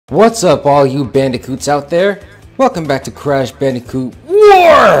What's up, all you bandicoots out there? Welcome back to Crash Bandicoot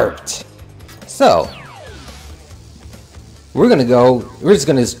Warped! So, we're just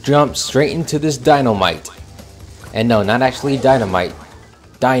gonna jump straight into this dynamite. And no, not actually dynamite.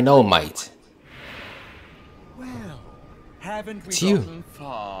 Dynamite. Well, haven't we It's you. gotten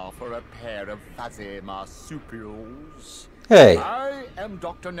far for a pair of fuzzy marsupials? Hey. I am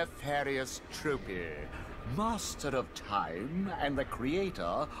Dr. Nefarious Tropy, master of time and the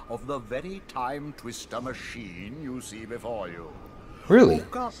creator of the very time twister machine you see before you. Really?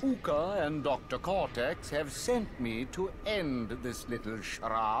 Uka Uka and Dr. Cortex have sent me to end this little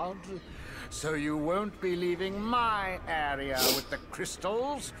charade, so you won't be leaving my area with the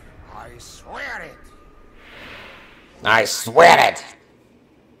crystals. I swear it. I swear it!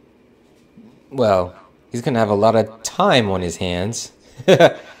 Well, he's gonna have a lot of time on his hands.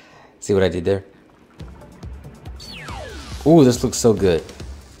 See what I did there? Ooh, this looks so good.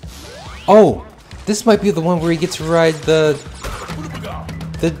 Oh, this might be the one where he gets to ride the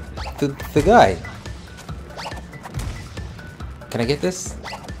guy. Can I get this?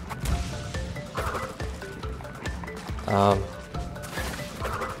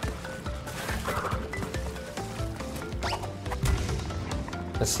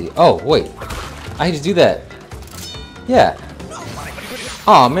 Let's see. Oh, wait. I can just do that. Yeah.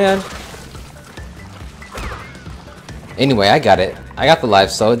 Aw, man. Anyway, I got it. I got the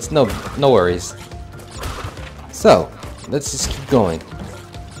life, so it's no worries. So, let's just keep going.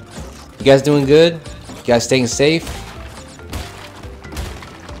 You guys doing good? You guys staying safe?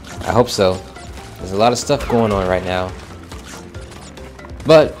 I hope so. There's a lot of stuff going on right now.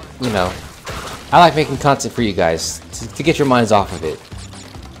 But, you know, I like making content for you guys to get your minds off of it.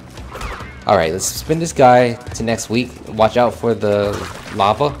 Alright, let's spin this guy to next week. Watch out for the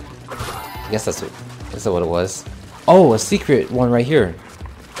lava. I guess that's what it was. Oh, a secret one right here.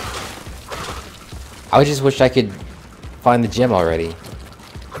 I just wish I could find the gem already.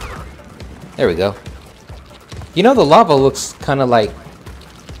 There we go. You know, the lava looks kind of like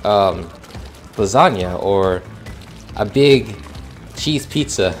lasagna or a big cheese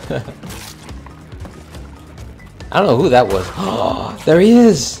pizza. I don't know who that was. Oh, there he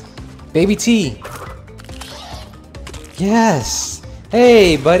is! Baby T! Yes!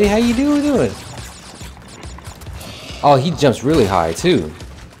 Hey, buddy, how you doing? Oh, he jumps really high, too.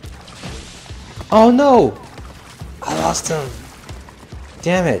 Oh, no! I lost him.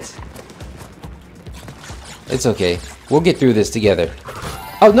 Damn it. It's okay. We'll get through this together.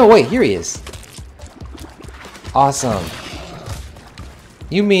 Oh, no, wait, here he is. Awesome.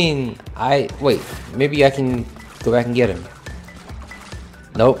 You mean wait, maybe I can go back and get him.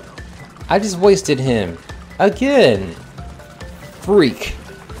 Nope. I just wasted him. Again. Freak.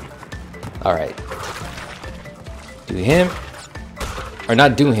 Alright. Do him. Or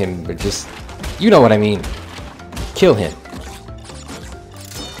not do him, but just... You know what I mean. Kill him.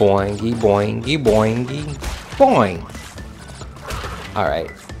 Boingy, boingy, boingy, boing.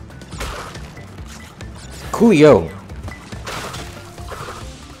 Alright. Coolio.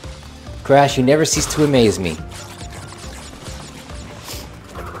 Crash, you never cease to amaze me.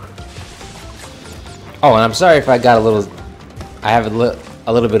 Oh, and I'm sorry if I got a little... I have a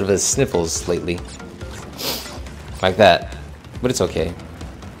little bit of a sniffles lately. Like that. But it's okay.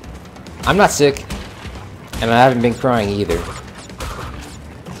 I'm not sick. And I haven't been crying either.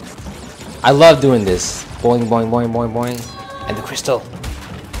 I love doing this. Boing, boing, boing, boing, boing. And the crystal.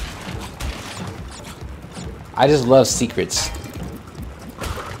 I just love secrets.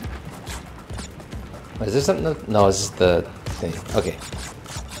 Is there something? No, it's just the thing. Okay.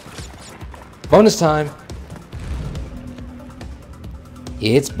 Bonus time.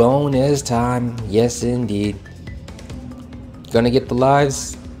 It's bonus time. Yes, indeed. Gonna get the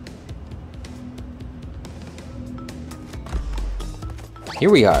lives. Here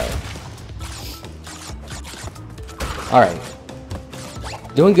we are. Alright.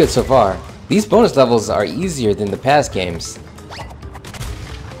 Doing good so far. These bonus levels are easier than the past games.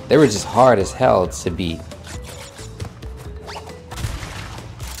 They were just hard as hell to beat.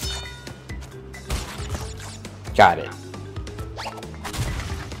 Got it.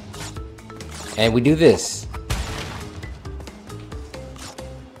 And we do this.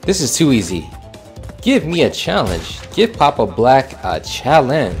 This is too easy. Give me a challenge. Give Papa Black a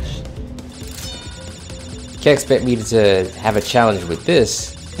challenge. Can't expect me to have a challenge with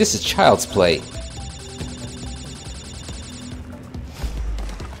this. This is child's play.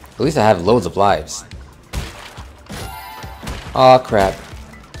 At least I have loads of lives. Aw, crap.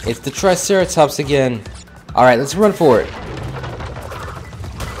 It's the Triceratops again. Alright, let's run for it.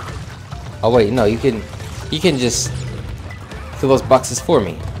 Oh wait, no, you can just fill those boxes for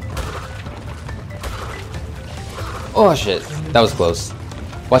me. Oh shit, that was close.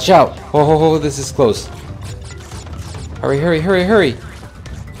 Watch out! Oh, this is close. Hurry, hurry, hurry, hurry!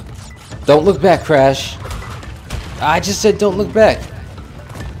 Don't look back, Crash. I just said don't look back.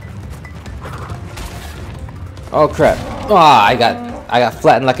 Oh crap! Ah, I got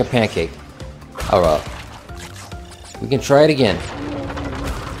flattened like a pancake. Oh well. We can try it again.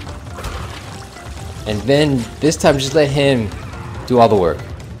 And then this time, just let him do all the work.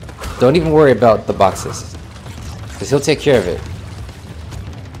 Don't even worry about the boxes, because he'll take care of it.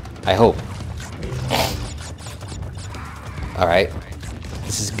 I hope. Alright.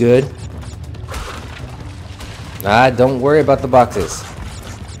 This is good. Don't worry about the boxes.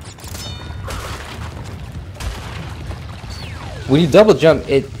 When you double jump,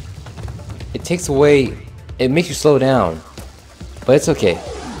 it takes away, it makes you slow down. But it's okay.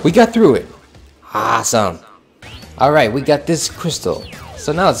 We got through it. Awesome. Alright, we got this crystal.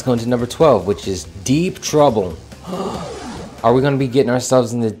 So now let's go into number 12, which is deep trouble. Are we going to be getting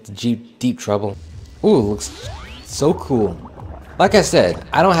ourselves into deep trouble? Ooh, looks so cool. Like I said,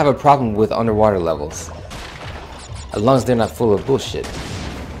 I don't have a problem with underwater levels, as long as they're not full of bullshit.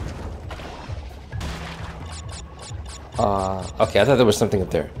 Okay, I thought there was something up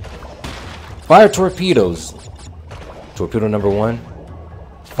there. Fire torpedoes. Torpedo number 1.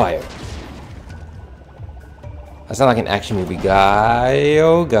 Fire. That sounds like an action movie guy.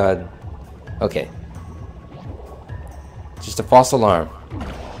 Oh god. Okay. Just a false alarm.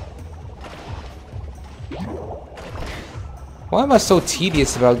 Why am I so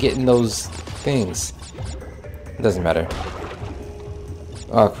tedious about getting those things? It doesn't matter.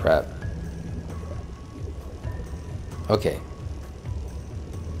 Oh crap. Okay.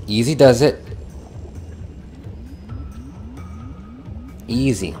 Easy does it.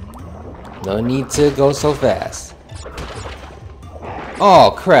 Easy. No need to go so fast.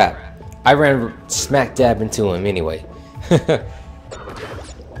 Oh crap. I ran smack dab into him anyway.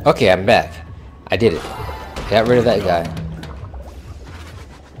 Okay, I'm back. I did it. Got rid of that guy.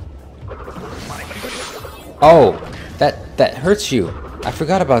 Oh, that hurts you. I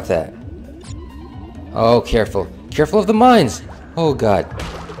forgot about that. Oh, careful. Careful of the mines. Oh god.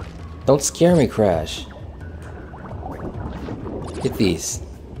 Don't scare me, Crash. Hit these.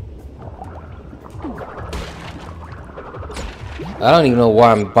 I don't even know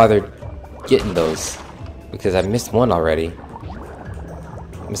why I'm bothered getting those, because I missed one already.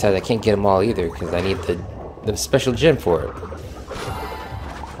 Besides, I can't get them all either because I need the special gem for it.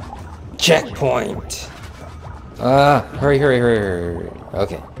 Checkpoint. Hurry, hurry, hurry, hurry.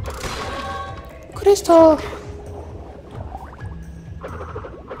 Okay. Crystal.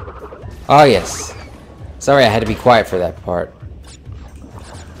 Oh yes. Sorry, I had to be quiet for that part.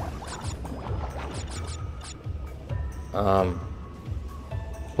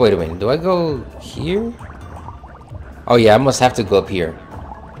 Wait a minute, do I go here? Oh yeah, I must have to go up here.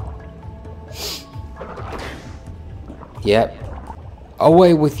 Yep.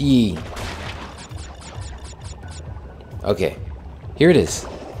 Away with ye. Okay, here it is.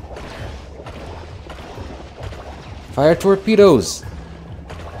 Fire torpedoes.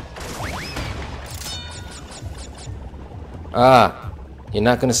 You're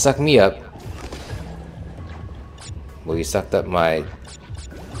not gonna suck me up. Well, you sucked up my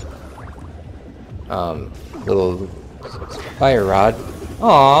little fire rod.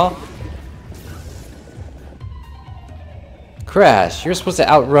 Aww. Crash, you're supposed to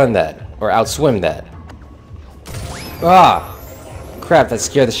outrun that or outswim that. Crap, that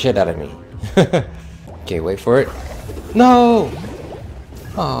scared the shit out of me. Okay, wait for it. No.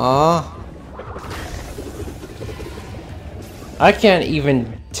 Aww. I can't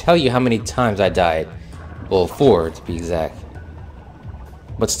even tell you how many times I died. Well, 4 to be exact.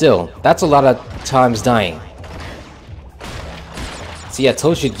 But still, that's a lot of times dying. See, I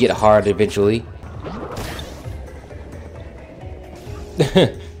told you it'd get hard eventually.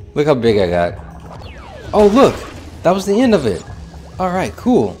 Look how big I got. Oh, look! That was the end of it. Alright,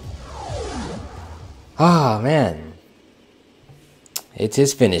 cool. Ah, man. It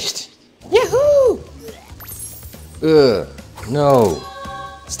is finished. Yahoo! Ugh. No.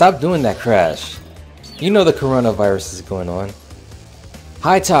 Stop doing that, Crash. You know the coronavirus is going on.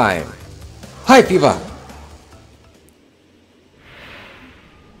 High time. High fever.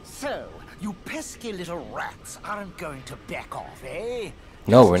 So, you pesky little rats aren't going to back off, eh?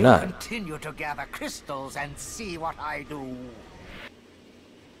 No, we're not. Continue to gather crystals and see what I do.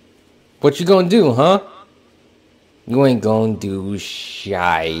 What you gonna do, huh? You ain't gonna do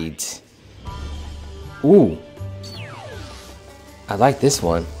shite. Ooh. I like this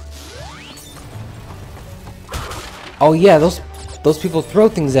one. Oh yeah, those people throw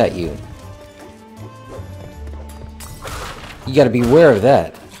things at you. You gotta be aware of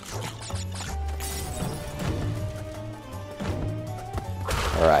that.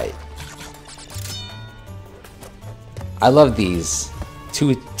 Alright. I love these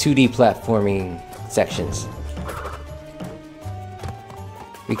 2D platforming sections.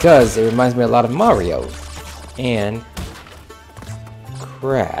 Because it reminds me a lot of Mario. And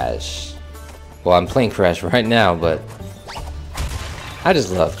Crash. Well, I'm playing Crash right now, but I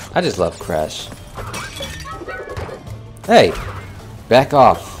just love Crash. Hey, back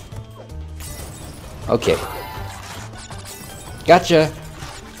off. Okay. Gotcha.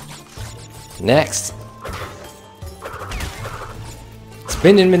 Next.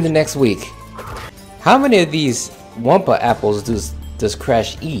 Spin him in the next week. How many of these Wumpa apples does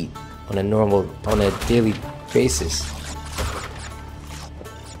Crash eat on a daily basis?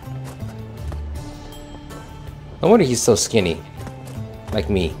 No wonder he's so skinny, like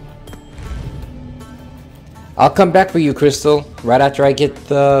me. I'll come back for you, Crystal, right after I get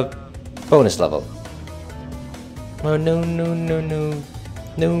the bonus level. Oh no no no no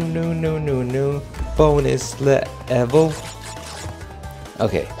no no no no no bonus level.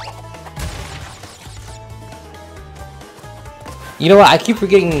 Okay. You know what? I keep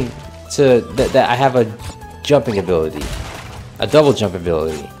forgetting that I have a jumping ability, a double jump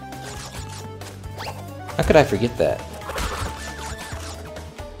ability. How could I forget that?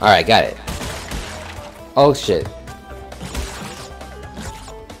 Alright, got it. Oh shit.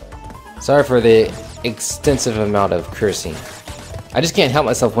 Sorry for the extensive amount of cursing. I just can't help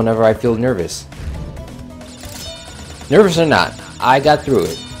myself whenever I feel nervous. Nervous or not, I got through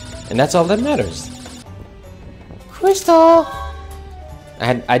it. And that's all that matters. Crystal!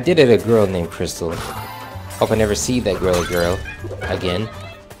 I did it a girl named Crystal. Hope I never see that girl again.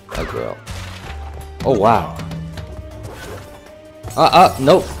 A girl. Oh wow.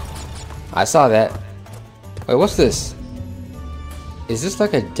 Nope. I saw that. Wait, what's this? Is this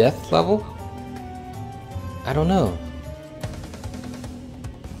like a death level? I don't know.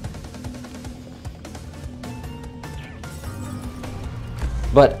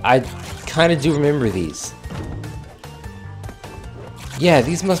 But I kind of do remember these. Yeah,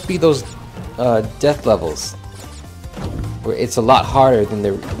 these must be those death levels. Where it's a lot harder than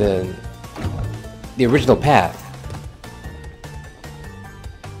the original path.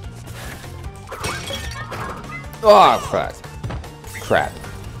 Oh, crap. Crap.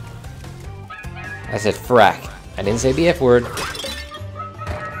 I said frack. I didn't say the F word.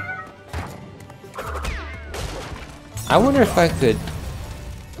 I wonder if I could...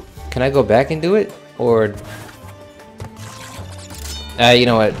 Can I go back and do it? Or... you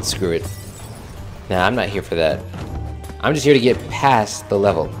know what? Screw it. Nah, I'm not here for that. I'm just here to get past the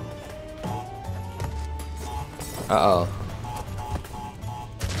level. Uh-oh.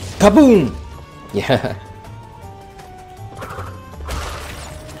 Kaboom! Yeah.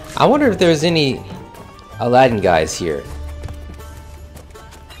 I wonder if there's any Aladdin guys here.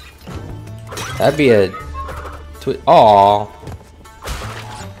 That'd be a... Aww.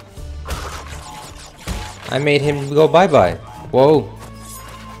 I made him go bye-bye. Whoa.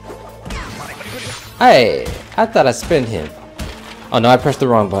 Hey, I thought I spinned him. Oh no, I pressed the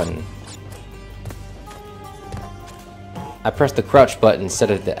wrong button. I pressed the crouch button instead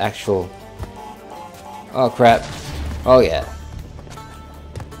of the actual... Oh crap. Oh yeah.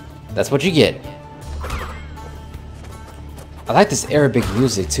 That's what you get. I like this Arabic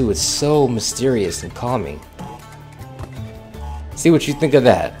music too, it's so mysterious and calming. See what you think of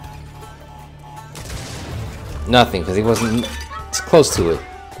that. Nothing, because he wasn't close to it.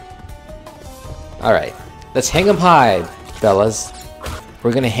 Alright, let's hang them high, fellas.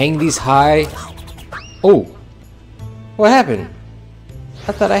 We're gonna hang these high. Oh! What happened?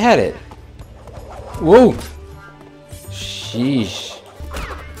 I thought I had it. Whoa! Sheesh.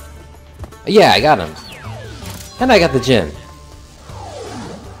 Yeah, I got him. And I got the gem.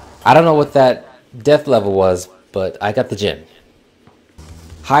 I don't know what that death level was, but I got the gem.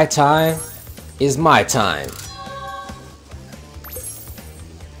 High time is my time.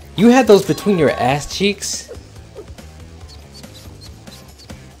 You had those between your ass cheeks?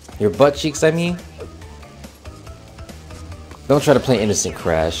 Your butt cheeks, I mean? Don't try to play innocent,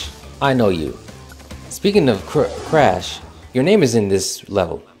 Crash. I know you. Speaking of Crash, your name is in this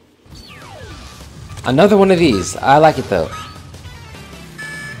level. Another one of these. I like it though.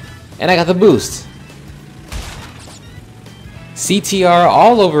 And I got the boost. CTR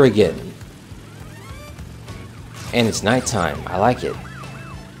all over again. And it's nighttime. I like it.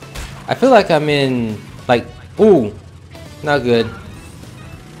 I feel like I'm in, like, ooh, not good.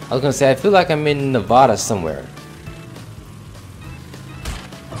 I was gonna say, I feel like I'm in Nevada somewhere.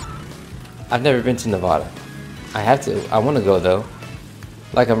 I've never been to Nevada. I have to. I want to go though.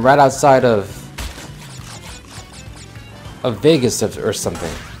 Like I'm right outside of Vegas or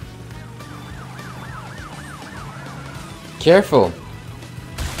something. Careful.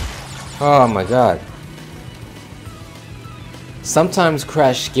 Oh my god. Sometimes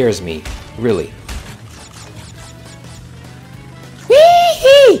Crash scares me. Really.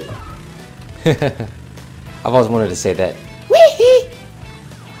 Wee-hee! I've always wanted to say that. Wee-hee!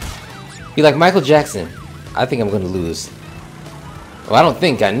 Be like Michael Jackson. I think I'm going to lose. Well, I don't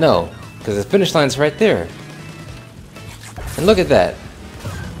think, I know. Because the finish line's right there. And look at that.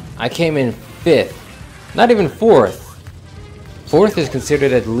 I came in 5th. Not even 4th. 4th is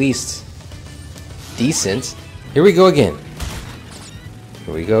considered at least decent. Here we go again.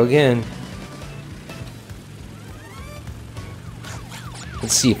 Here we go again.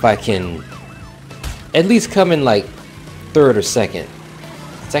 Let's see if I can at least come in like 3rd or 2nd.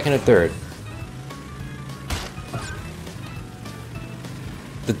 2nd or 3rd.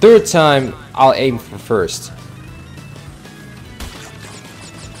 The 3rd time, I'll aim for 1st.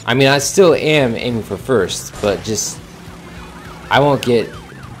 I mean, I still am aiming for 1st, but just I won't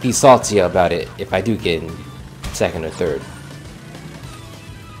be salty about it if I do get in 2nd or 3rd.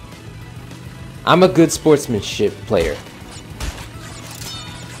 I'm a good sportsmanship player.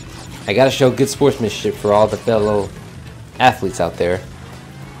 I gotta show good sportsmanship for all the fellow athletes out there.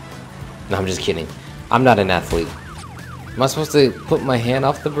 No, I'm just kidding. I'm not an athlete. Am I supposed to put my hand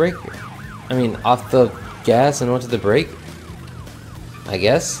off the brake? I mean, off the gas and onto the brake? I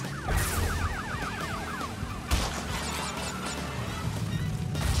guess.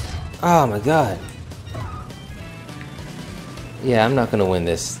 Oh my god. Yeah, I'm not gonna win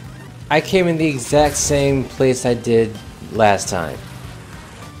this. I came in the exact same place I did last time.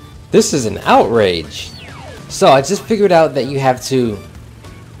 This is an outrage. So I just figured out that you have to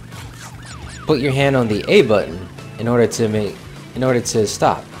put your hand on the A button in order to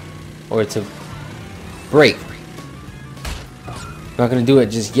stop or to brake. I'm not gonna do it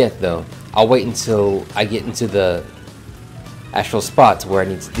just yet though. I'll wait until I get into the actual spot where I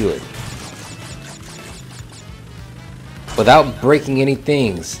need to do it. Without breaking any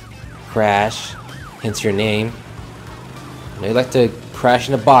things. Crash, hence your name. I know you like to crash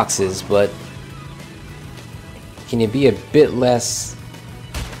into boxes, but can you be a bit less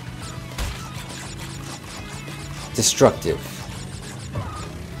destructive?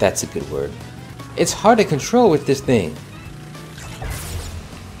 That's a good word. It's hard to control with this thing.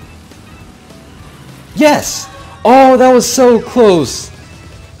 Yes! Oh, that was so close!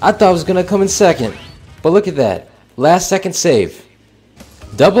 I thought I was gonna come in 2nd. But look at that. Last second save.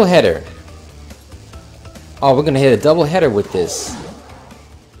 Double header. Oh, we're gonna hit a double header with this.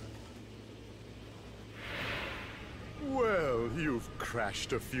 Well, you've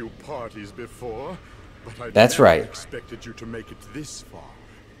crashed a few parties before, but I That's never right. expected you to make it this far.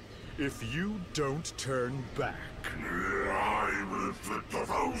 If you don't turn back, I will inflict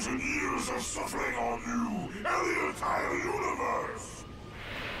 1,000 years of suffering on you and the entire universe.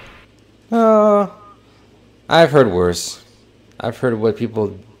 I've heard worse. I've heard what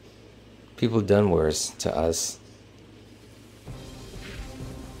people done worse to us.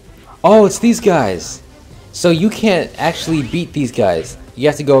 Oh, it's these guys. So you can't actually beat these guys. You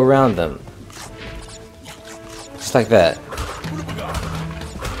have to go around them. Just like that.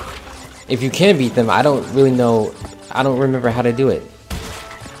 If you can beat them, I don't really know. I don't remember how to do it.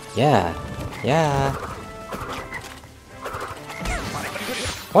 Yeah. Yeah.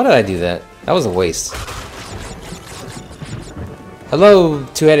 Why did I do that? That was a waste. Hello,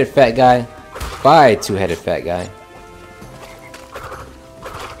 two-headed fat guy. Bye, two-headed fat guy.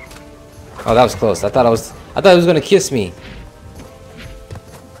 Oh, that was close. I thought it was gonna kiss me.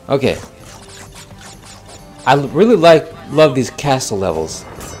 Okay. I really love these castle levels.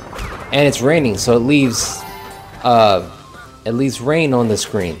 And it's raining, so it leaves rain on the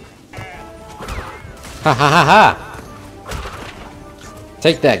screen. Ha ha ha ha!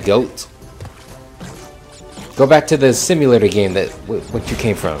 Take that, goat. Go back to the simulator game that what you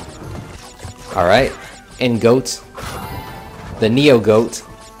came from. All right, and goat, the Neo goat.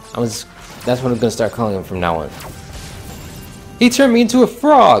 That's what I'm gonna start calling him from now on. He turned me into a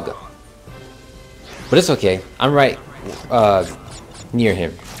frog, but it's okay. I'm right near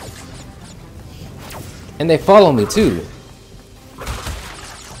him, and they follow me too.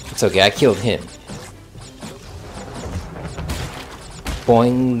 It's okay. I killed him.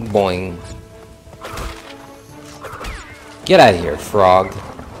 Boing boing. Get out of here, frog.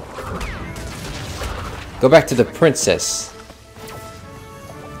 Go back to the princess.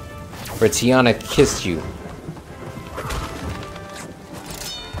 Where Tiana kissed you.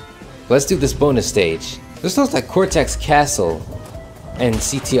 Let's do this bonus stage. This looks like Cortex Castle and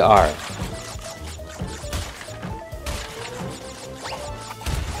CTR.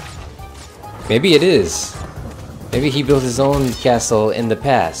 Maybe it is. Maybe he built his own castle in the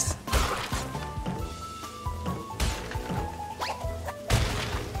past.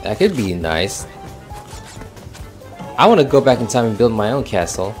 That could be nice. I want to go back in time and build my own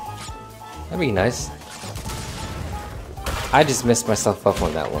castle. That'd be nice. I just messed myself up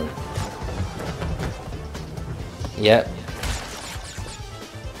on that one. Yep.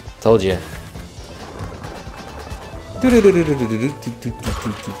 Told you.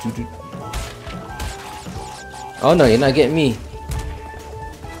 Oh no, you're not getting me.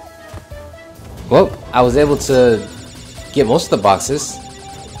 Well, I was able to get most of the boxes.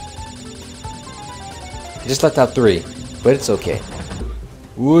 Just left out 3, but it's okay.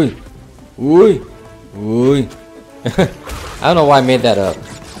 Ooh, ooh, ooh. I don't know why I made that up,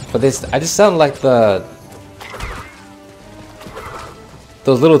 but I just sound like those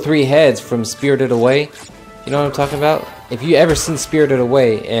little 3 heads from Spirited Away. You know what I'm talking about? If you ever seen Spirited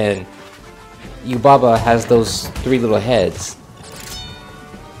Away and Yubaba has those 3 little heads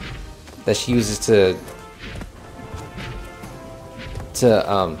that she uses to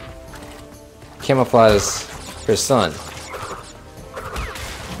camouflage her son.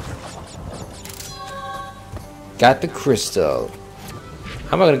 Got the crystal.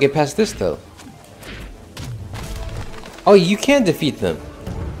 How am I gonna get past this though? Oh, you can defeat them.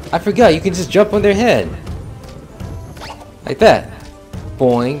 I forgot, you can just jump on their head. Like that.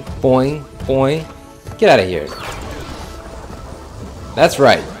 Boing, boing, boing. Get out of here. That's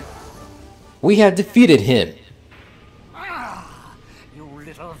right. We have defeated him. You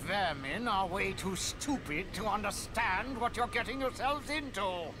little vermin are way too stupid to understand what you're getting yourselves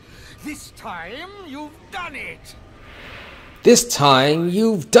into. This time, you've done it. This time,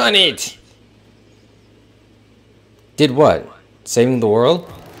 you've done it. Did what? Saving the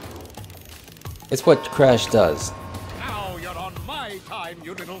world? It's what Crash does. Now you're on my time,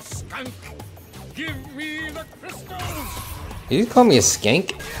 you little skunk. Give me the crystals. Did you call me a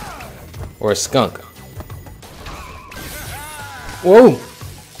skank? Or a skunk? Whoa!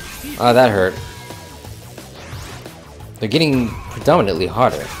 Ah, that hurt. They're getting predominantly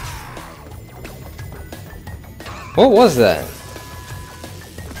harder. What was that?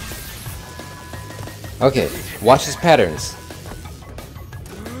 Okay, watch his patterns.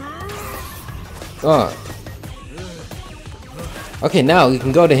 Okay, now you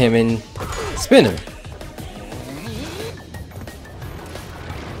can go to him and spin him.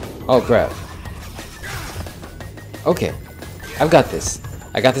 Oh crap. Okay, I've got this.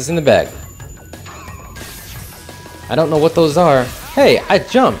 I got this in the bag. I don't know what those are. Hey, I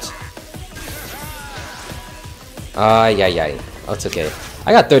jumped. Yeah. Oh, it's okay.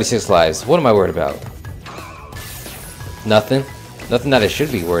 I got 36 lives. What am I worried about? Nothing. Nothing that I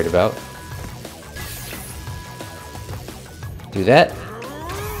should be worried about. Do that.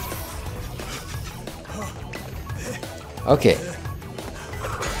 Okay.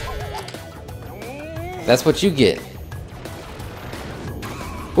 That's what you get.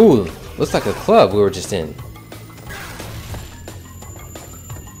 Ooh, looks like a club we were just in.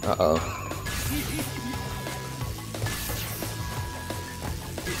 Uh-oh.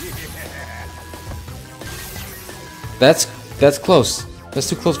 That's close. That's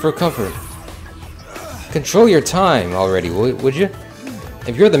too close for comfort. Control your time already, would you?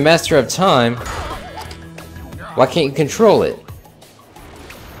 If you're the master of time, why can't you control it?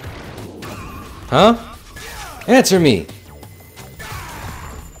 Huh? Answer me!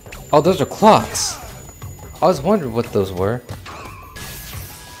 Oh, those are clocks. I was wondering what those were.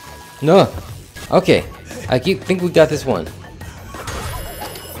 No. Okay. I think we got this one.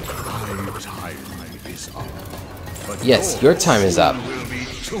 Yes, your time is up.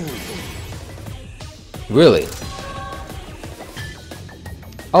 Really?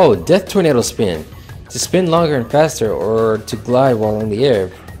 Oh, Death Tornado Spin. To spin longer and faster or to glide while in the air,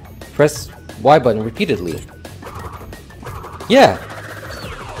 press Y button repeatedly. Yeah.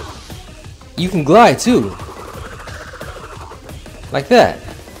 You can glide too. Like that.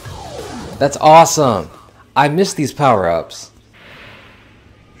 That's awesome. I miss these power-ups.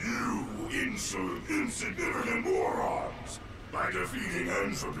 You insignificant morons! By defeating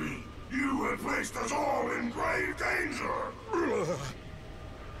Entropy, you have placed us all in grave danger!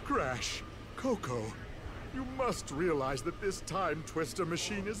 Crash, Coco, you must realize that this time twister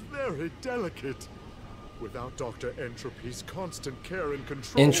machine is very delicate. Without Dr. Entropy's constant care and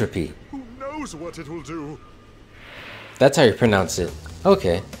control, Entropy. Who knows what it will do? That's how you pronounce it.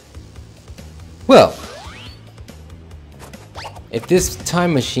 Okay. Well, If this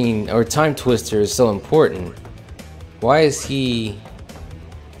time machine or time twister is so important, why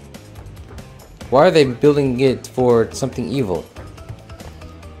are they building it for something evil?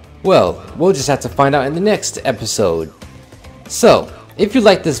 Well, we'll just have to find out in the next episode. So, if you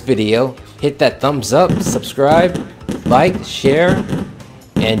like this video, hit that thumbs up, subscribe, like, share,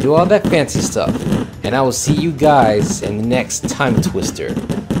 and do all that fancy stuff. And I will see you guys in the next time twister.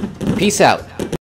 Peace out.